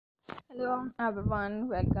Hello everyone,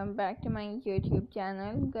 welcome back to my YouTube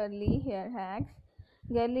channel Girly Hair Hacks।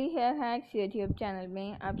 Girly hair hacks YouTube channel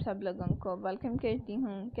में आप सब लोगों को welcome करती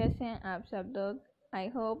हूँ। कैसे हैं आप सब लोग? आई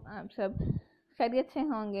होप आप सब खैरियत से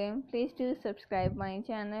होंगे। Please do subscribe my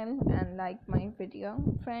channel and like my video.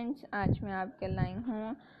 Friends, आज मैं आपके लाई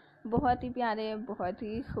हूँ बहुत ही प्यारे, बहुत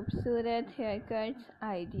ही खूबसूरत हेयर कट्स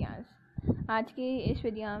आइडियाज़। आज की इस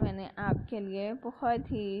वीडियो में मैंने आपके लिए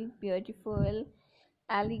बहुत ही beautiful,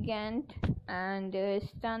 elegant and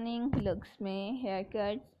stunning looks में हेयर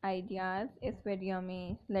कट्स आइडियाज़ इस वीडियो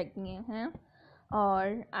में सेलेक्ट किए हैं।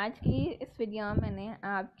 और आज की इस वीडियो में मैंने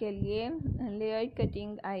आपके लिए लेयर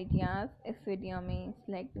कटिंग आइडियाज़ इस वीडियो में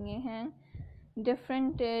सेलेक्ट किए हैं।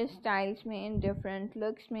 डिफरेंट स्टाइल्स में, डिफरेंट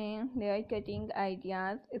लुक्स में लेयर कटिंग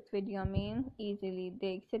आइडियाज़ इस वीडियो में इजीली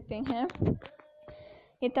देख सकते हैं।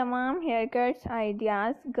 ये तमाम hair cuts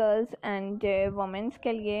ideas girls and women's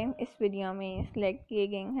के लिए इस वीडियो में सिलेक्ट किए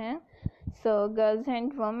गए हैं। So girls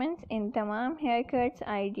and women's in तमाम हेयर कट्स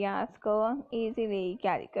आइडियाज़ को इजीली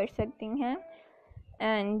कैरी कर सकती हैं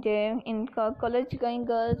एंड इनका college going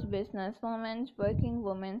girls, business women's, working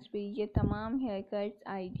women's भी ये तमाम hair cuts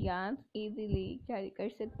ideas easily carry कर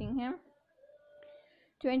सकती हैं।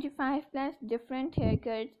 25 plus different hair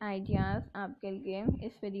cuts ideas आपके लिए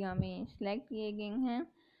इस वीडियो में सिलेक्ट किए गए हैं।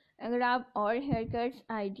 अगर आप और हेयर कट्स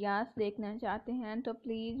आइडियाज़ देखना चाहते हैं तो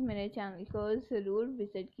प्लीज़ मेरे चैनल को ज़रूर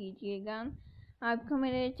विज़िट कीजिएगा। आपको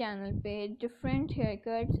मेरे चैनल पे डिफरेंट हेयर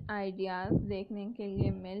कट्स आइडियाज़ देखने के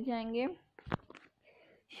लिए मिल जाएंगे।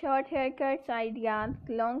 Short hair cuts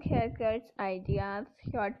ideas, long hair cuts ideas,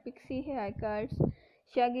 short pixie hair cuts,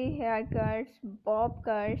 Shuggie hair cuts, Bob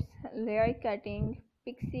cuts, layer cutting,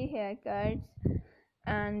 pixie hair cuts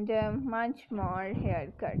and much more hair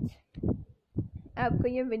cuts. आपको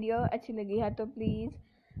ये video अच्छी लगी है तो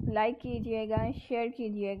प्लीज़ लाइक कीजिएगा, शेयर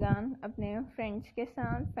कीजिएगा अपने friends के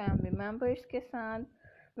साथ, फैमिली मेम्बर्स के साथ।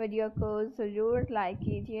 वीडियो को ज़रूर लाइक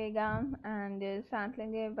कीजिएगा एंड साथ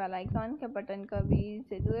लगे बेल आइकॉन के बटन को भी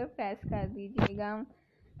ज़रूर प्रेस कर दीजिएगा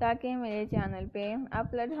ताकि मेरे चैनल पे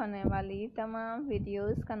अपलोड होने वाली तमाम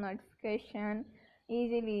वीडियोस का नोटिफिकेशन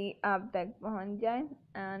ईज़िली आप तक पहुंच जाए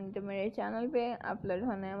एंड मेरे चैनल पे अपलोड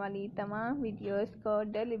होने वाली तमाम वीडियोस को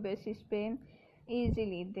डेली बेसिस पे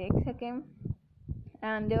ईज़िली देख सकें।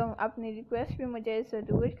 एंड अपनी रिक्वेस्ट भी मुझे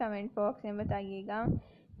ज़रूर कमेंट बॉक्स में बताइएगा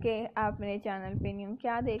कि आप मेरे चैनल पे न्यू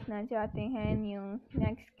क्या देखना चाहते हैं, न्यू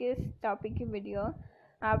नेक्स्ट किस टॉपिक की वीडियो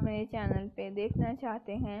आप मेरे चैनल पे देखना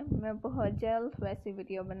चाहते हैं। मैं बहुत जल्द वैसी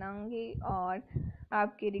वीडियो बनाऊंगी और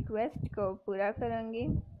आपकी रिक्वेस्ट को पूरा करूंगी।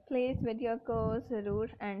 प्लीज़ वीडियो को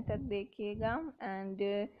ज़रूर एंड तक देखिएगा एंड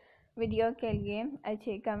वीडियो के लिए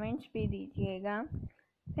अच्छे कमेंट्स भी दीजिएगा।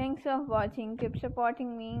 Thanks for watching, keep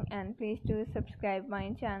supporting me and please do subscribe my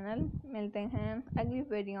channel। मिलते हैं अगली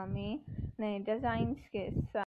वीडियो में नए डिज़ाइंस के साथ।